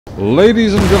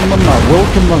Ladies and gentlemen,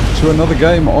 welcome to another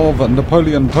game of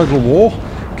Napoleon Total War,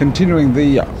 continuing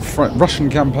the Russian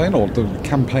campaign, or the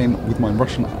campaign with my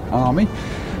Russian army,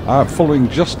 following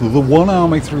just the one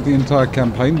army through the entire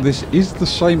campaign. This is the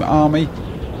same army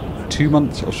a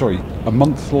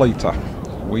month later.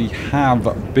 We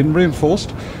have been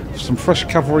reinforced with some fresh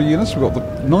cavalry units. We've got the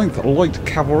 9th Light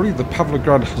Cavalry, the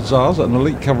Pavlograd Hussars, an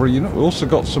elite cavalry unit. We've also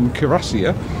got some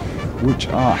cuirassiers, which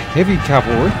are heavy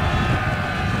cavalry,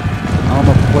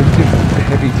 armour-plated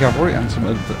heavy cavalry, and some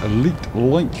elite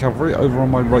light cavalry over on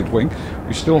my right wing.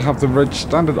 We still have the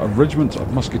standard regiment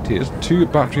of musketeers, 2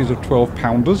 batteries of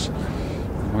 12-pounders.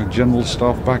 My general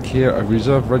staff back here, a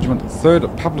reserve regiment,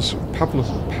 3rd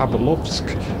Pavlovsk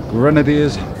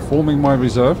Grenadiers, forming my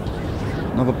reserve.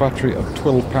 Another battery of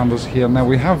 12-pounders here. Now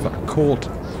we have caught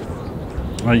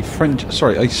a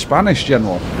Spanish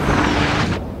general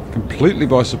completely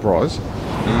by surprise.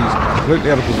 He's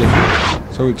completely out of position.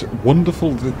 So it's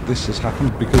wonderful that this has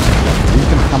happened, because we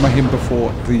can hammer him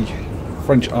before the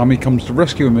French army comes to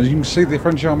rescue him. As you can see, the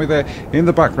French army there in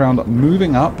the background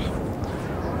moving up.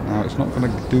 Now it's not going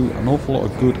to do an awful lot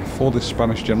of good for this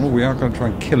Spanish general. We are going to try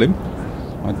and kill him.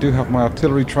 I do have my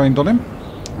artillery trained on him,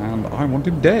 and I want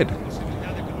him dead.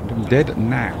 I want him dead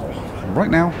now. Right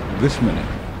now, this minute.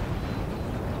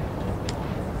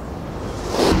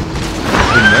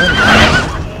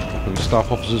 Those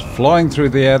staff officers flying through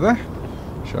the air there,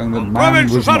 showing that man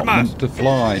was not meant to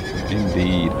fly.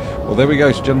 Indeed. Well, there we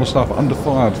go. General staff under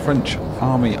fire. The French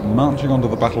army marching onto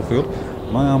the battlefield.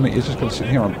 My army is just going to sit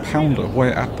here and pound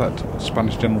away at that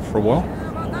Spanish general for a while.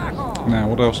 Now,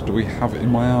 what else do we have in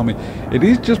my army? It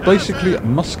is just basically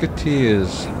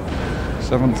musketeers.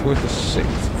 7th with the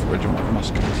 6th Regiment of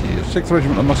Musketeers. 6th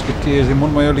Regiment of Musketeers in one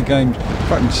of my early games, in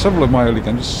fact in several of my early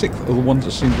games, 6th are the ones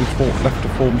that seem to be left to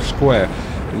form square.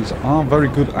 These are very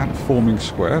good at forming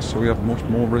square, so we have much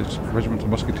more regiments of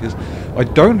musketeers. I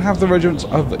don't have the regiments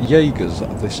of Jaegers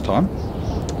this time.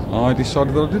 I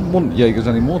decided that I didn't want Jaegers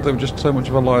anymore. They were just so much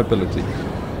of a liability.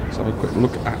 Let's have a quick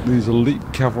look at these elite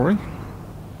cavalry.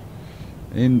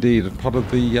 Indeed, part of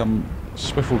the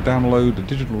special download, the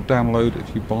digital download,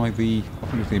 if you buy the, I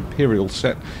think it's the Imperial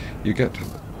set, you get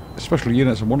special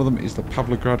units, and one of them is the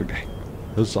Pavlograd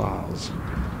Hussars,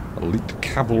 elite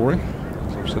cavalry,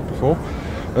 as I've said before.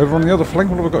 Over on the other flank,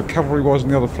 what have I got cavalry-wise on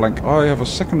the other flank? I have a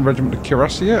 2nd Regiment of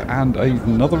Cuirassiers and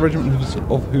another regiment of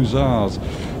Hussars.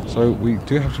 So we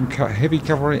do have some heavy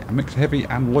cavalry, mixed heavy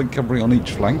and light cavalry on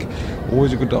each flank.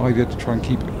 Always a good idea to try and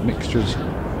keep mixtures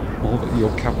of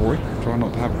your cavalry. Try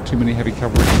not to have too many heavy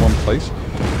cavalry in one place.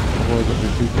 Otherwise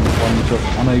you can find yourself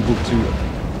unable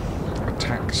to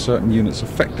attack certain units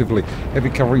effectively. Heavy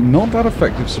cavalry not that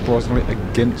effective, surprisingly,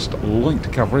 against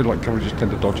light cavalry. Light cavalry just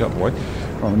tend to dodge out the way.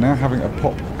 Right, we're now having a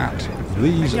pop at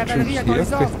these troops here.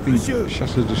 15th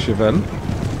Chasseurs de Cheval.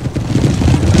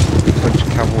 French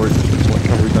cavalry, light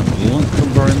cavalry don't like them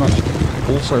very much.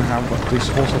 Also have this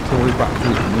horse artillery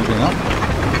battery moving up.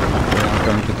 They are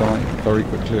going to die very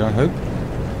quickly, I hope.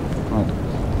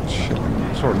 Right,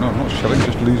 shelling. Sorry, no, not shelling,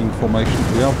 just losing formation.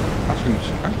 We are actually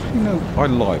no, I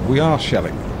lied. We are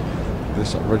shelling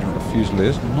this regiment of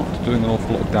Fusiliers, not doing an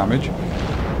awful lot of damage.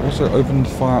 Also opened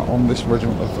fire on this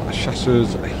regiment of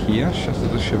chasseurs here, Chasseurs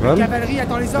de Cheval.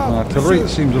 Artillery. It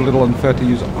seems a little unfair to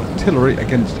use artillery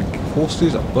against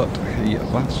horses, but hey,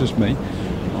 that's just me.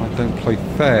 I don't play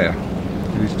fair.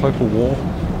 It is Total War,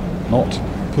 not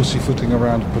pussyfooting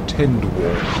around pretend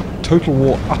war. Total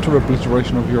War, utter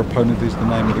obliteration of your opponent is the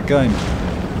name of the game.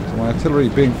 So my artillery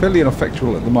being fairly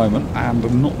ineffectual at the moment, and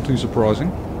not too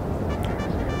surprising.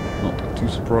 Not too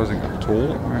surprising at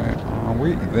all. Where are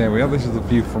we? There we are. This is the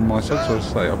view from my side. So as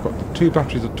I say, I've got the 2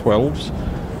 batteries of 12s.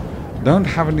 Don't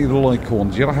have any of the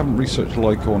Lycorns yet. I haven't researched the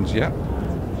Lycorns yet.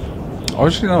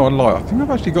 Actually, no, I lie. I think I've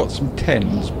actually got some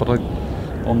 10s, but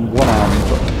on one army.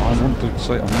 But I want to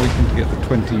say I'm waiting to get the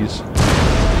 20s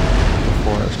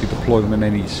before I actually deploy them in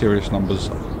any serious numbers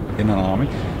in an army.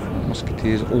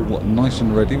 Musketeers all nice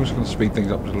and ready. We're just going to speed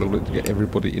things up just a little bit to get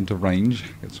everybody into range,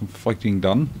 get some fighting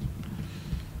done.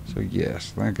 So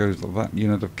yes, there goes that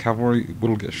unit of cavalry. It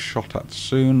will get shot at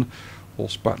soon.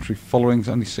 Horse battery following,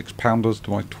 only 6-pounders to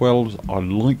my 12s. I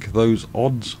like those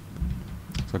odds.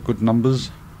 So good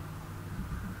numbers.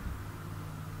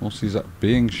 Horses are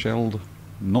being shelled,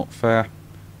 not fair.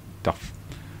 Duff.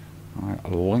 I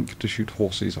like to shoot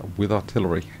horses with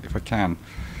artillery if I can.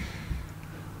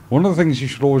 One of the things you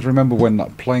should always remember when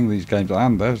playing these games,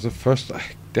 and there's the first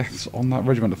deaths on that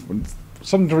regiment.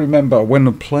 Something to remember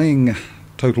when playing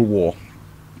Total War,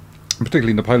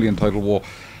 particularly Napoleon Total War,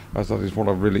 as that is what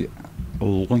I really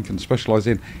like and specialise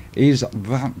in, is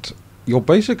that your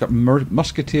basic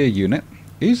musketeer unit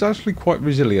is actually quite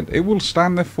resilient. It will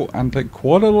stand their foot and take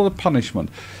quite a lot of punishment.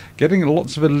 Getting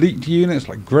lots of elite units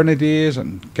like grenadiers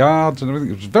and guards and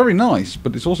everything is very nice,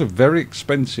 but it's also very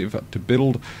expensive to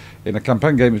build. In a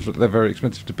campaign game, they're very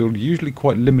expensive to build, usually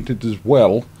quite limited as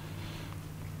well.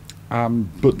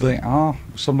 But they are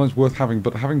sometimes worth having.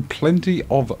 But having plenty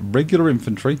of regular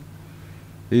infantry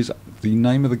is the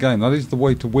name of the game. That is the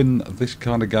way to win this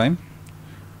kind of game.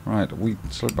 Right, we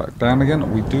slow back down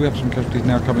again. We do have some casualties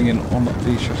now coming in on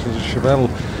the Chasseurs de Chevelle.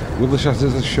 Will the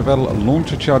Chasseurs de Chevelle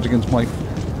launch a charge against my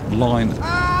line?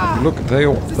 Look, they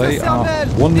are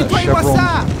one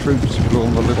chevron troops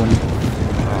on the little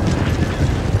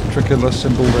tricolor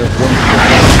symbol there. One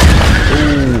chevron.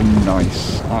 Oh,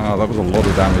 nice. That was a lot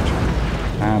of damage.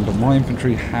 And my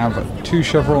infantry have 2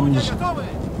 chevrons.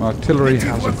 My artillery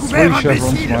has 3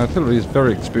 chevrons. My artillery is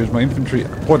very experienced. My infantry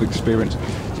are quite experienced.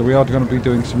 So we are going to be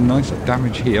doing some nice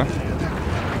damage here.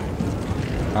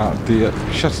 The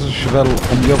Chasseurs de Chevelle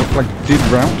on the other flank did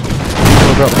rout.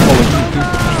 About to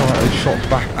try a shot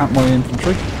back at my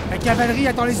infantry.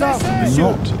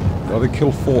 They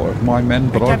kill 4 of my men,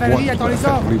 but I've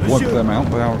effectively wiped them out.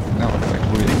 They are now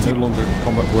effectively no longer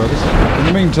combat worthy. In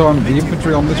the meantime, the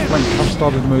infantry on this flank have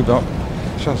started to move up.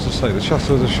 The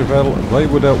Chasseurs de Chevelle, they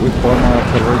were dealt with by my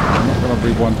artillery. I'm not going to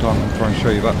rewind time and try and show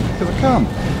you that because I can.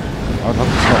 I'd have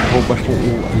to start the whole battle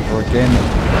all over again.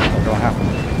 It's not going to happen.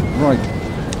 Right,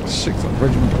 6th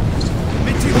Regiment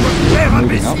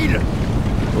moving up.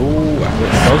 Oh, and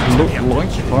it does look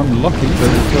like, if I'm lucky, they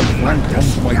will turn flank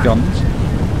onto my guns.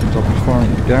 And I'll be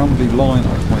firing down the line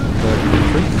of my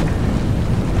infantry.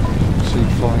 See,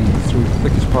 flying through the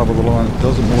thickest part of the line, it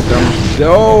does more damage.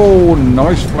 Oh,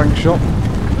 nice flank shot.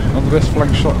 Not the best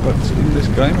flank shot that's in this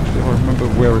game, actually, if I remember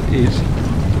where it is.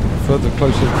 Further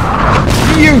closer.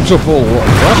 Beautiful!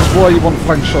 That's why you want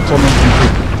flank shots on infantry.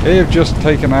 They have just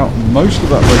taken out most of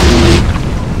that regiment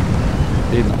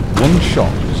in one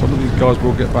shot. Some of these guys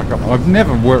will get back up. I've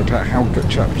never worked out how good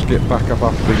chaps get back up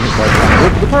after being hit by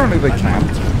tank, but apparently they can.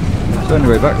 So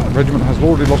anyway, that regiment has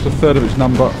already lost 1/3 of its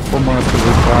number from my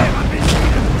artillery fire.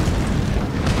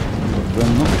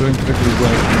 They're not doing particularly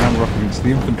well now up against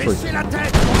the infantry.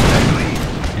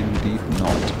 Indeed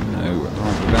not. No.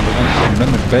 Right, we're down to 1 men.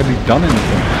 They've barely done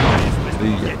anything. The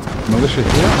militia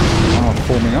here are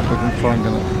forming up. They're going to try and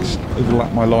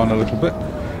overlap my line a little bit.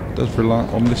 It does rely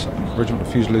on this regiment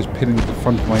of Fusiliers pinning the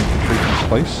front of my infantry from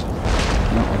space.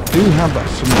 Now I do have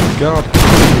some guard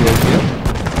here.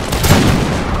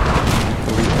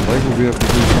 They will be able to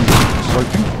do some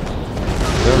soaking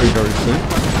very, very soon.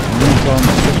 In the meantime,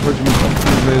 this regiment of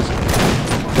Fusiliers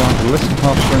down to less than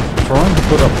half strength, trying to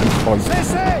put up a fight.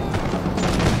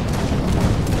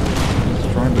 It's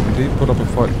trying to indeed put up a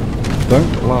fight.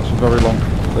 Don't last for very long.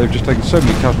 They've just taken so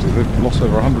many casualties, they've lost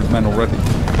over 100 men already.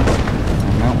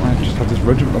 And now I just have this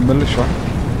regiment of militia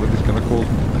that is going to cause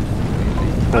me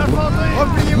a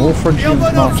problem. More French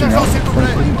units marching out.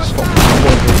 French didn't stop the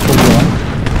full line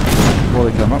before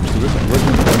they came up to this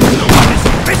regiment of militia.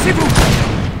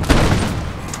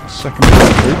 Second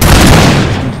infantry,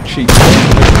 cheap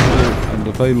and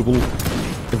available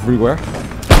everywhere. I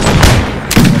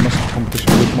must have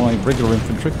competition with my regular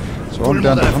infantry. So I'm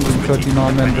down to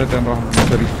 139 men, they're down to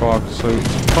 135, so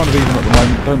it's kind of even at the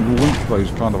moment. Don't wink those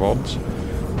kind of odds. I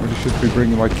really should be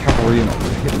bringing my cavalry in to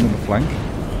hit them in the flank.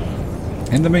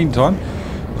 In the meantime,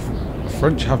 the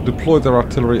French have deployed their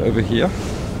artillery over here.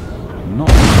 Not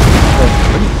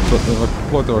perfectly, but they've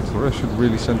deployed their artillery. I should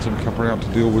really send some cavalry out to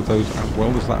deal with those as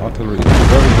well, as that artillery is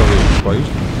very, very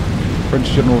exposed. The French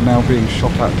general now being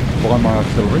shot at by my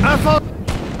artillery.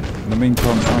 In the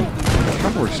meantime, the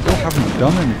cavalry still haven't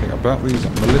done anything about these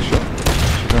militia.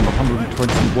 Around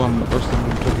 121, the rest of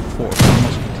 124 of the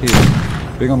musketeers.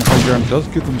 Being on the high ground does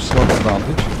give them a slight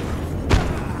advantage.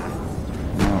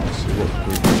 Now let's see what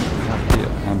we have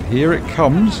here. And here it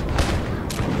comes.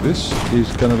 This is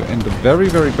going to end very,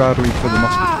 very badly for the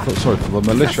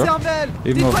militia.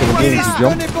 Even though I've got a wall to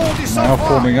jump. Now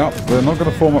forming up. They're not going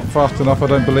to form up fast enough, I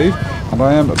don't believe. And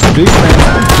I am a big man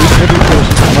and big heavy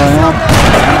forces, and I am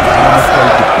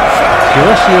frustrated.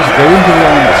 Cuirassiers go into the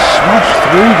line, smash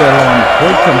through their line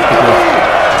quite comfortably,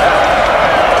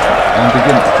 and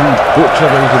begin to butcher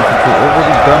those infantry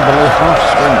already down below half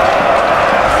strength.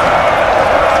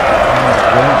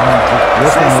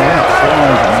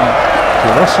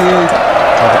 Cuirassiers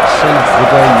have saved the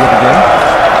day yet again.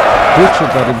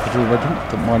 Butchered that infantry regiment,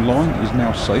 but my line is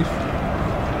now safe.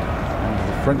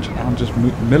 French are just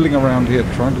milling around here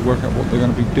trying to work out what they're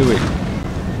going to be doing.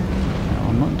 Now,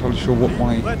 I'm not entirely sure what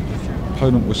my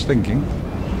opponent was thinking.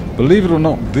 Believe it or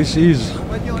not, this is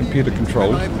computer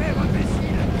controlled.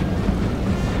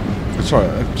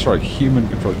 sorry, human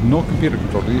control. It's not computer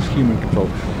control, it is human control.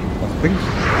 I think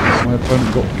my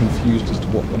opponent got confused as to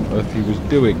what on earth he was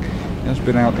doing. He has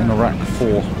been out in Iraq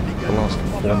for the last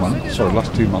 4 months, sorry,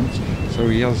 last 2 months, so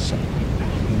he has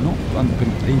not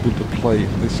been able to play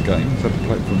this game. He's had to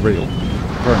play it for real.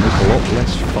 Apparently it's a lot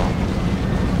less fun.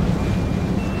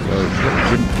 So, yeah,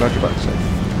 Jim, glad you're back safe.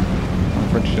 The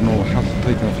French general has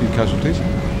taken a few casualties.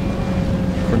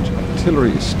 French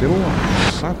artillery is still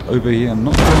sat over here,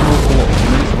 not doing an awful lot to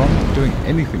me, so I'm not doing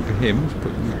anything to him. He's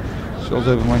putting shells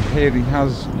over my head. He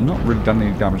has not really done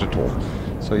any damage at all.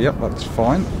 So, yep, that's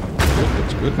fine.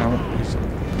 That's good. Now, what's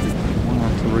my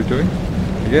artillery doing?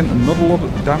 Again, not a lot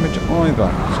of damage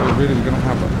either. So, really, we're going to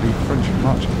have the French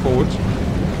marching forwards.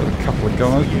 Got a couple of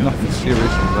guys, but nothing serious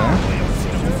in there.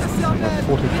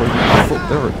 43 foot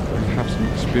there, we have some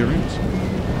experience.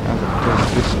 And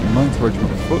this 9th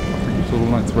Regiment foot, I think we saw the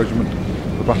 9th Regiment,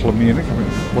 the Battle of Munich. I think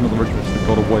one of the regiments that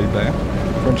got away there.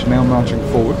 French now marching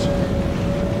forwards.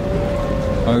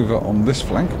 Over on this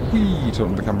flank, we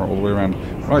turn the camera all the way around.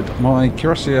 Right, my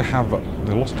cuirassiers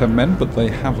they lost 10 men, but they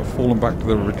have fallen back to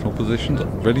their original positions,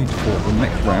 ready for the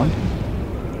next round.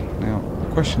 Now, the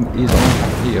question is, I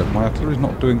have here, my artillery is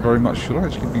not doing very much. Should I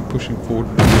actually be pushing forward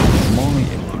with my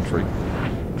infantry,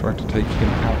 trying to take him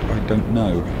out? I don't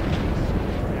know.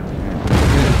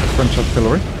 Here's the French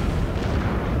artillery.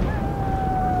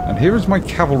 And here is my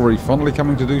cavalry, finally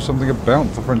coming to do something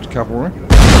about the French cavalry.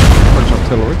 French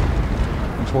artillery.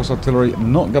 French horse artillery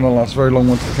not going to last very long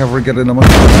once the cavalry get in amongst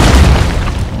them.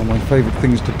 One of my favourite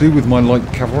things to do with my light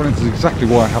cavalry, and this is exactly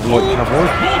why I have light cavalry.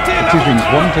 Two things: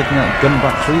 one, taking out gun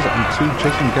batteries, and two,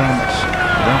 chasing down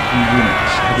routing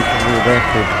units. Heavy cavalry are there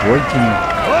for breaking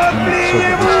units so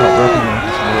that they start routing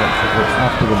units and the light cavalry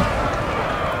after them.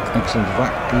 Excellent.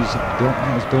 That is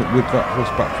dealt with that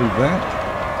horse battery there.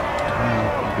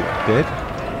 A bit dead.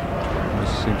 I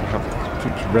seem to have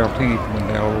troops routing even when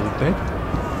they are all dead.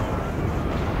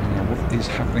 Now, what is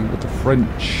happening with the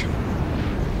French?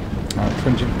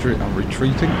 French infantry are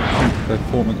retreating. I think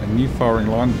they're forming a new firing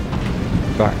line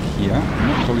back here. I'm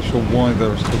not entirely sure why there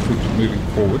are still troops moving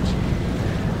forwards.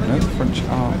 No, the French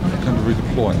are going to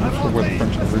redeploy. I'm not sure where the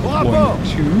French are redeploying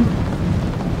to.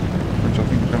 French, I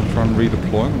think, are going to try and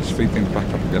redeploy. Let's speed things back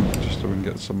up again, just so we can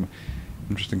get some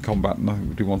interesting combat.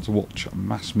 Nobody wants to watch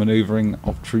mass manoeuvring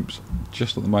of troops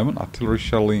just at the moment. Artillery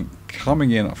shelling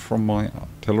coming in from my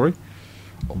artillery,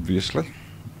 obviously.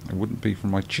 It wouldn't be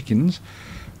from my chickens.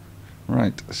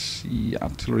 Right, see,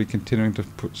 artillery continuing to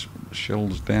put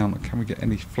shells down. Can we get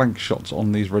any flank shots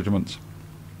on these regiments?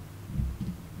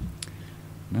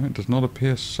 No, it does not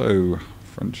appear so.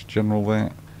 French general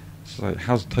there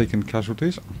has taken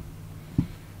casualties.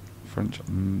 French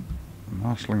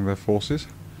marshalling their forces.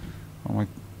 My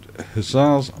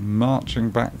hussars marching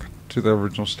back to their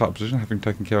original start position, having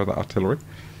taken care of that artillery.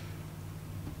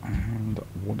 And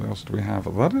what else do we have?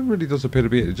 That really does appear to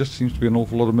be it. It just seems to be an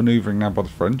awful lot of manoeuvring now by the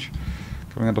French.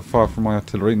 Coming under fire from my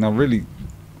artillery. Now really,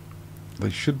 they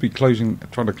should be trying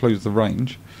to close the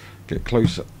range. Get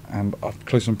closer and up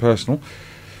close and personal.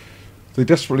 They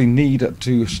desperately need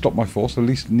to stop my force, at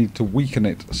least need to weaken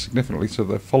it significantly so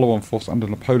their follow-on force under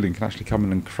Napoleon can actually come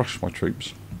in and crush my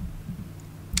troops.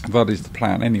 That is the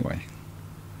plan anyway.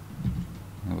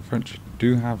 Now the French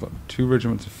do have 2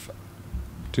 regiments of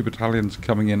 2 battalions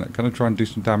coming in, going to try and do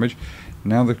some damage.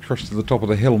 Now they've crushed to the top of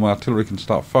the hill, my artillery can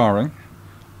start firing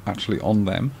actually on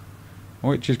them,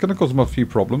 which is going to cause them a few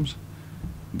problems.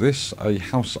 This, a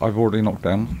house I've already knocked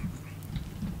down.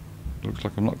 Looks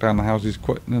like I've knocked down the houses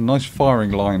quite in a nice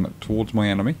firing line towards my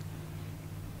enemy.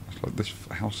 Looks like this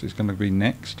house is going to be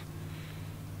next.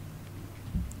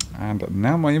 And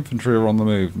now my infantry are on the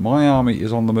move. My army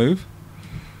is on the move.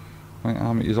 My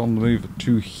army is on the move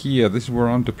to here. This is where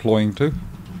I'm deploying to.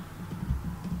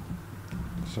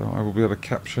 So I will be able to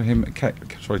capture him.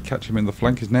 Catch him in the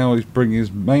flank. He's bringing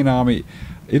his main army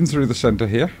in through the centre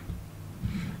here.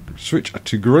 Switch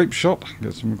to grape shot.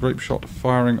 Get some grape shot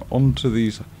firing onto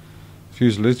these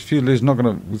fusiliers. Fusiliers not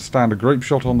going to withstand a grape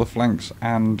shot on the flanks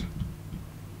and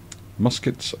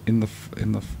muskets in the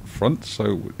front,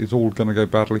 so it's all going to go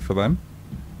badly for them.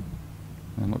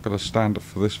 They're not going to stand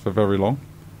for this for very long.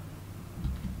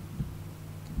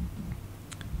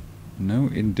 No,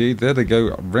 indeed, there they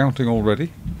go, routing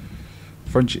already.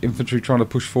 French infantry trying to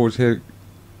push forwards here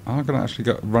are going to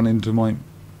actually run into my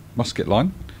musket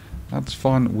line. That's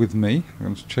fine with me. I'm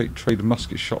going to trade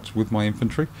musket shots with my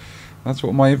infantry. That's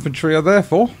what my infantry are there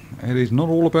for. It is not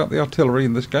all about the artillery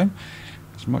in this game,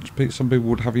 as much as some people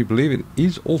would have you believe. It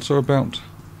is also about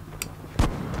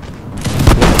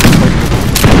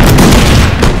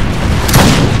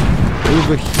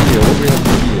over here. What do we have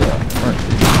here? Right.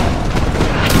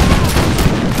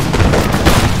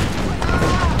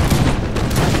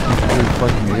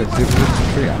 fighting against the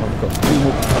infantry, and I've got two more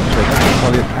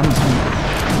battalion and some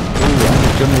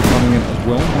general coming in as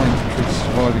well. My infantry is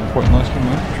surviving quite nicely.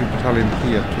 My infantry battalion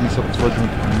here, 27th Regiment,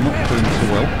 not doing so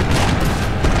well.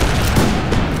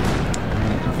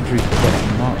 Infantry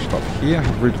have marched up here,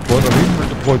 have redeployed. I've even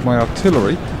redeployed my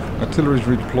artillery. Artillery is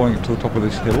redeploying it to the top of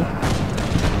this hill.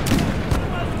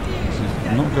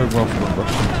 Not going well for the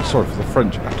Russians, sorry, for the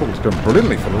French at all. It's going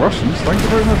brilliantly for the Russians. Thank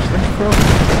you very much. Thank you for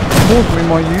asking. Unfortunately,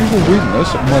 my usual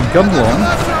weakness, my gun line,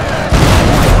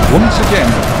 once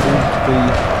again proved to be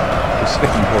the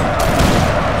sticking point.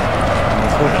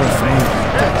 Unfortunately,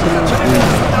 artillery is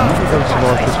not going to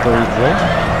survive this very well.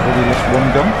 Already lost one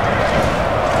gun.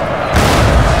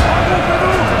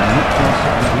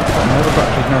 Another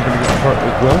batch is now going to get hurt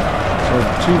as well. So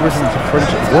two regiments of French.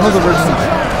 One of the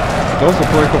regiments does a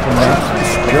break off on that.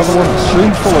 The other one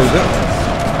soon follows it.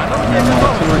 And my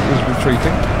artillery is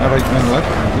retreating. I have 8 men left.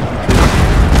 And it is retreating.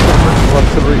 The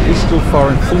artillery is still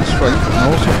firing full strength. And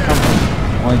I also have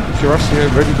my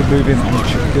cuirassier ready to move in and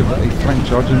give a flank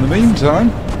charge. In the meantime,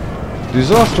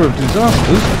 disaster of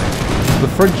disasters, the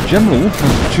French general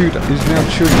is now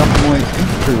chewing up my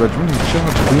infantry regiment. He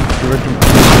charged the infantry regiment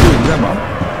and chewing them up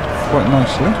quite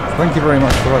nicely. Thank you very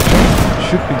much for that.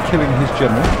 Should be killing his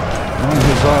general. My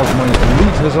hussars, my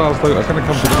elite hussars though, are going to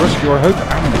come to the rescue, I hope,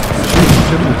 and shoot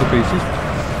the general to pieces.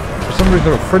 For some reason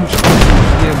there are French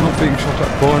here not being shot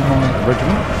at by my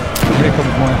regiment. And here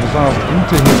comes my hussars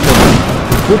into his general.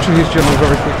 Butcher his general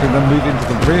very quickly and then move into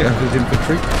the rear of his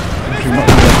infantry. Infantry not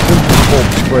even a simple form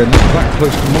square, not that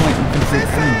close to my infantry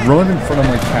and right in front of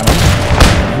my cannon.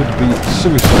 It would be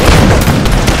suicide.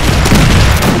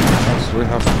 That's what we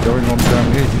have going on down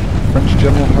here. French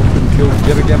general has been killed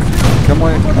yet again. Can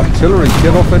my artillery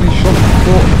get off any shots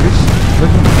before this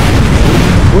regiment?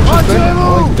 Butchers then?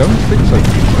 I don't think so.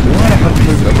 Do I have to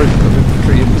move a regiment of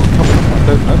infantry into cover? I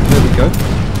don't know. There we go.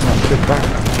 Let's get back.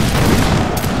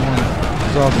 My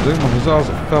hussars are doing. My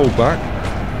hussars fell back,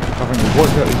 having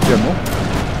wiped out his general.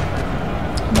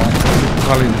 My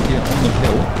battalion here on the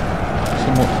hill,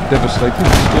 somewhat devastated.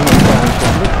 Still not firing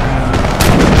properly.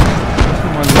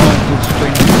 My line is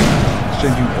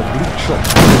exchanging oblique shots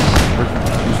with this regiment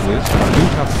usually is. I do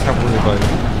have cavalry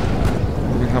available.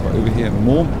 We have over here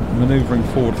more manoeuvring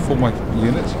forward for my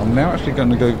units. I'm now actually going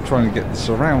to go try and get the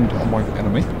surround on my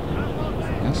enemy.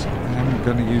 Yes, I am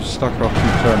going to use StarCraft 2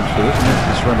 terms for this. I'm going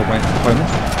to surround my opponent.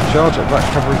 Charge at that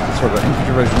cavalry, sorry, that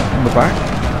infantry regiment in the back.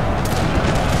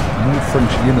 More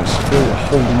French units still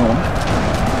holding on.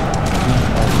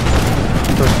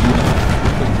 First unit,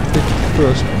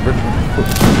 51st Regiment Foot.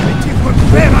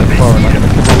 Firing like an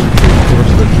artillery retreat. The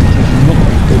rest of the troops is not a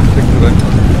good thing for them.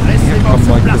 Here come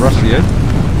my cuirassier.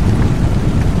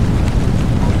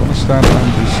 I'm going to stand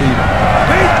and receive.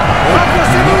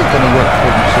 It's not going to work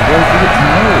for them. So why did it?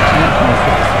 No, it's not my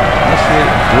cuirassier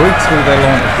breaks through their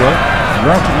line as well.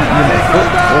 Routing that unit of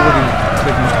foot. Already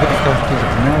taking heavy casualties.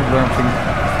 Now routing.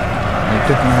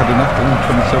 They've definitely had enough. Only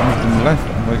 27 of them left.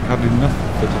 And they've had enough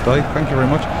for today. Thank you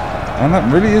very much. And that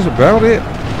really is about it.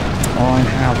 I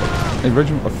have a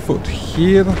regiment of foot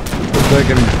here, but they're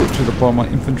getting butchered by my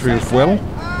infantry as well.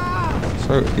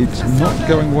 So it's not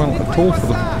going well at all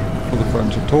for the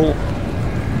French at all.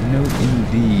 No,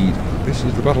 indeed. This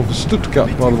is the battle for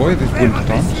Stuttgart, by the way, this winter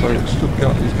time. So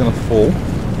Stuttgart is going to fall,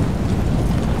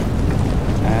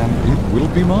 and it will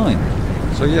be mine.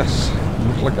 So yes,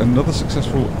 looks like another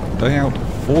successful day out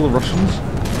for the Russians.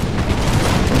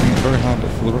 Very hard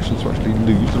for the Russians to actually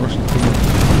lose. The Russians have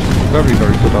very,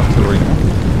 very good artillery now.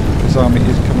 This army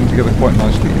is coming together quite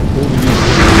nicely. All the units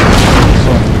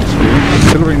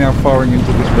artillery now firing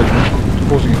into this regiment,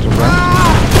 causing it to rout.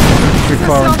 Infantry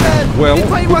firing as well,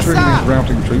 butchering these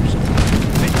routing troops.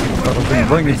 But I've been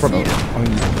running in front of a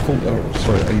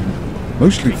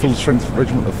mostly full strength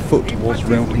regiment of foot was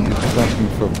routing. It's just asking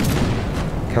for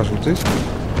casualties.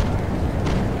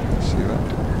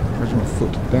 Regiment of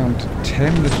foot down to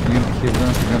 10, this unit here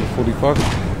rounding down to 45.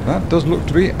 That does look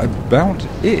to be about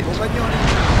it.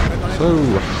 So,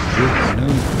 with no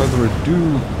further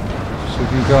ado, so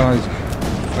you guys,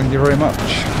 thank you very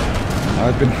much.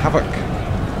 I've been Havoc.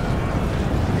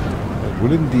 I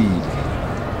will indeed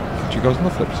catch you guys on the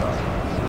flip side.